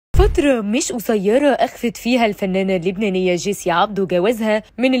فترة مش قصيرة أخفت فيها الفنانة اللبنانية جيسي عبدو جوازها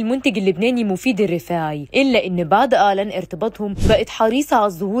من المنتج اللبناني مفيد الرفاعي، إلا إن بعد إعلان ارتباطهم بقت حريصة على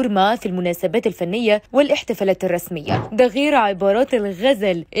الظهور معاه في المناسبات الفنية والاحتفالات الرسمية، ده غير عبارات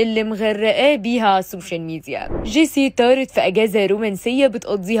الغزل اللي مغرقاه بيها على السوشيال ميديا. جيسي طارت في أجازة رومانسية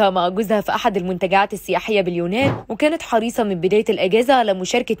بتقضيها مع جوزها في أحد المنتجعات السياحية باليونان، وكانت حريصة من بداية الأجازة على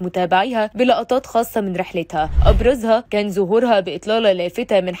مشاركة متابعيها بلقطات خاصة من رحلتها. أبرزها كان ظهورها بإطلالة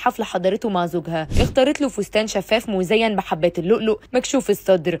لافتة من حفل حضرته مع زوجها، اختارت له فستان شفاف مزين بحبات اللؤلؤ مكشوف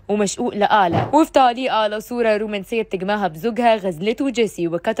الصدر ومشقوق لأعلى، وفي تعليق على صورة رومانسية بتجمعها بزوجها غزلته جيسي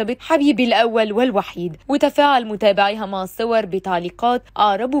وكتبت حبيبي الأول والوحيد. وتفاعل متابعيها مع الصور بتعليقات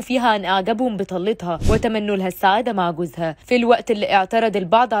أعربوا فيها عن إعجابهم بطلتها وتمنوا لها السعادة مع جوزها، في الوقت اللي اعترض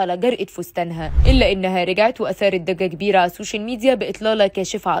البعض على جرأة فستانها، إلا إنها رجعت وأثارت ضجة كبيرة على السوشيال ميديا بإطلالة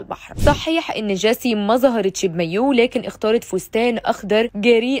كاشفة على البحر. صحيح إن جيسي ما ظهرتش بمايو، لكن اختارت فستان أخضر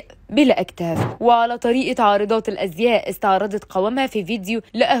جريء بلا أكتاف، وعلى طريقة عارضات الأزياء استعرضت قوامها في فيديو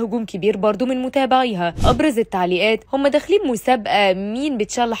لقى هجوم كبير برضو من متابعيها. أبرز التعليقات: هم داخلين مسابقة مين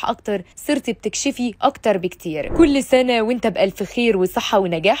بتشلح أكتر، صرتي بتكشفي أكتر بكتير، كل سنة وانت بألف خير وصحة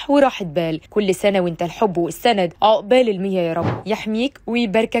ونجاح وراحة بال، كل سنة وانت الحب والسند، عقبال المية يا رب، يحميك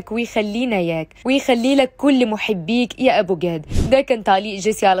ويباركك ويخلينا ياك ويخلي لك كل محبيك يا أبو جاد. ده كان تعليق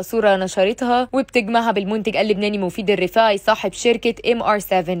جيسي على صورة نشرتها وبتجمعها بالمنتج اللبناني مفيد الرفاعي صاحب شركة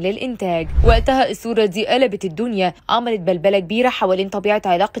MR7 للإنتاج. وقتها الصورة دي قلبت الدنيا، عملت بلبلة كبيرة حوالين طبيعة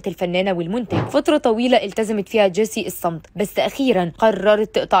علاقة الفنانة والمنتج. فترة طويلة التزمت فيها جيسي الصمت، بس أخيرا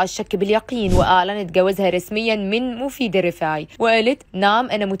قررت تقطع الشك باليقين وأعلنت جوازها رسميا من مفيد الرفاعي، وقالت نعم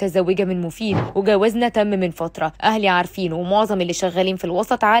أنا متزوجة من مفيد وجوازنا تم من فترة، أهلي عارفين ومعظم اللي شغالين في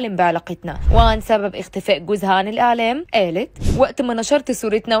الوسط عالم بعلاقتنا. وعن سبب اختفاء جوزها عن الإعلام قالت وقت ما نشرت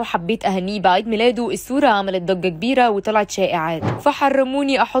صورتنا وحبيت أهنيه بعيد ميلاده الصورة عملت ضجة كبيرة وطلعت شائعات،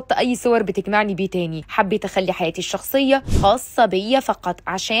 فحرموني أحط أي صور بتجمعني بيه تاني، حبيت أخلي حياتي الشخصية خاصة بيا فقط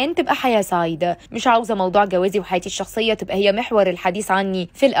عشان تبقى حياة سعيدة، مش عاوزة موضوع جوازي وحياتي الشخصية تبقى هي محور الحديث عني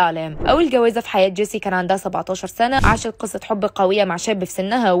في الإعلام. أول جوازة في حياة جيسي كان عندها 17 سنة، عاشت قصة حب قوية مع شاب في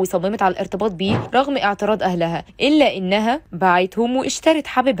سنها وصممت على الارتباط بيه رغم اعتراض أهلها، إلا إنها باعتهم واشترت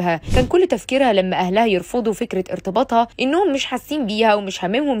حبيبها. كان كل تفكيرها لما أهلها يرفضوا فكرة ارتباطها إنهم مش حاسين بيها ومش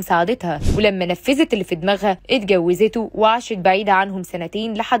هاممهم سعادتها، ولما نفذت اللي في دماغها اتجوزته وعاشت بعيدة عنهم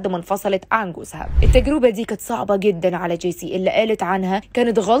سنتين لحد ما انفصلت عن جوزها. التجربة دي كانت صعبة جدا على جيسي اللي قالت عنها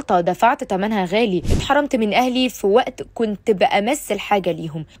كانت غلطة دفعت ثمنها غالي، اتحرمت من أهلي في وقت كنت بأمس الحاجة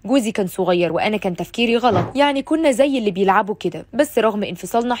ليهم، جوزي كان صغير وأنا كان تفكيري غلط، يعني كنا زي اللي بيلعبوا كده، بس رغم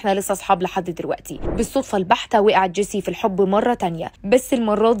انفصالنا احنا لسه أصحاب لحد دلوقتي. بالصدفة البحتة وقعت جيسي في الحب مرة تانية، بس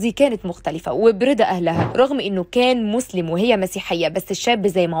المرة دي كانت مختلفة وبرضا أهلها، رغم إنه كان مسلم وهي مسيحية، بس الشاب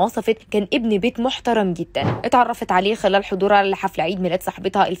زي ما وصفت كان ابن بيت محترم جدا. اتعرفت عليه خلال حضورها على حفل عيد ميلاد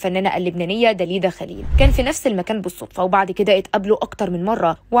صاحبتها الفنانة اللبنانية دليدة خليل، كان في نفس المكان بالصدفة، وبعد كده اتقابلوا أكتر من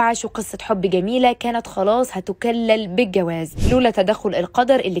مرة وعاشوا قصة حب جميلة كانت خلاص هتكلل بالجواز، لولا تدخل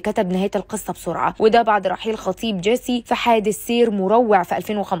القدر اللي كتب نهاية القصة بسرعة، وده بعد رحيل خطيب جيسي في حادث سير مروع في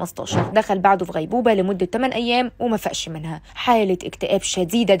 2015، دخل بعده في غيبوبة لمدة 8 أيام وما فاقش منها. حالة اكتئاب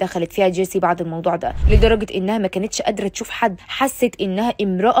شديدة دخلت فيها جيسي بعد الموضوع ده، لدرجة إنها ما كانتش قادرة تشوف حد، حست إنها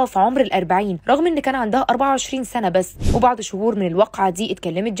امرأة في عمر ال40 رغم إن كان عندها 24 سنة بس. وبعد شهور من الواقعة دي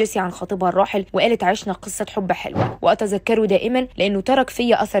اتكلمت جيسي عن خطيبها الراحل وقالت عشنا قصة حب حلوة وأتذكره دائما لأنه ترك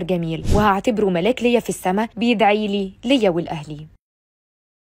فيا أثر جميل وهعتبره ملاك ليا في السماء بيدعي ليا ولأهلي.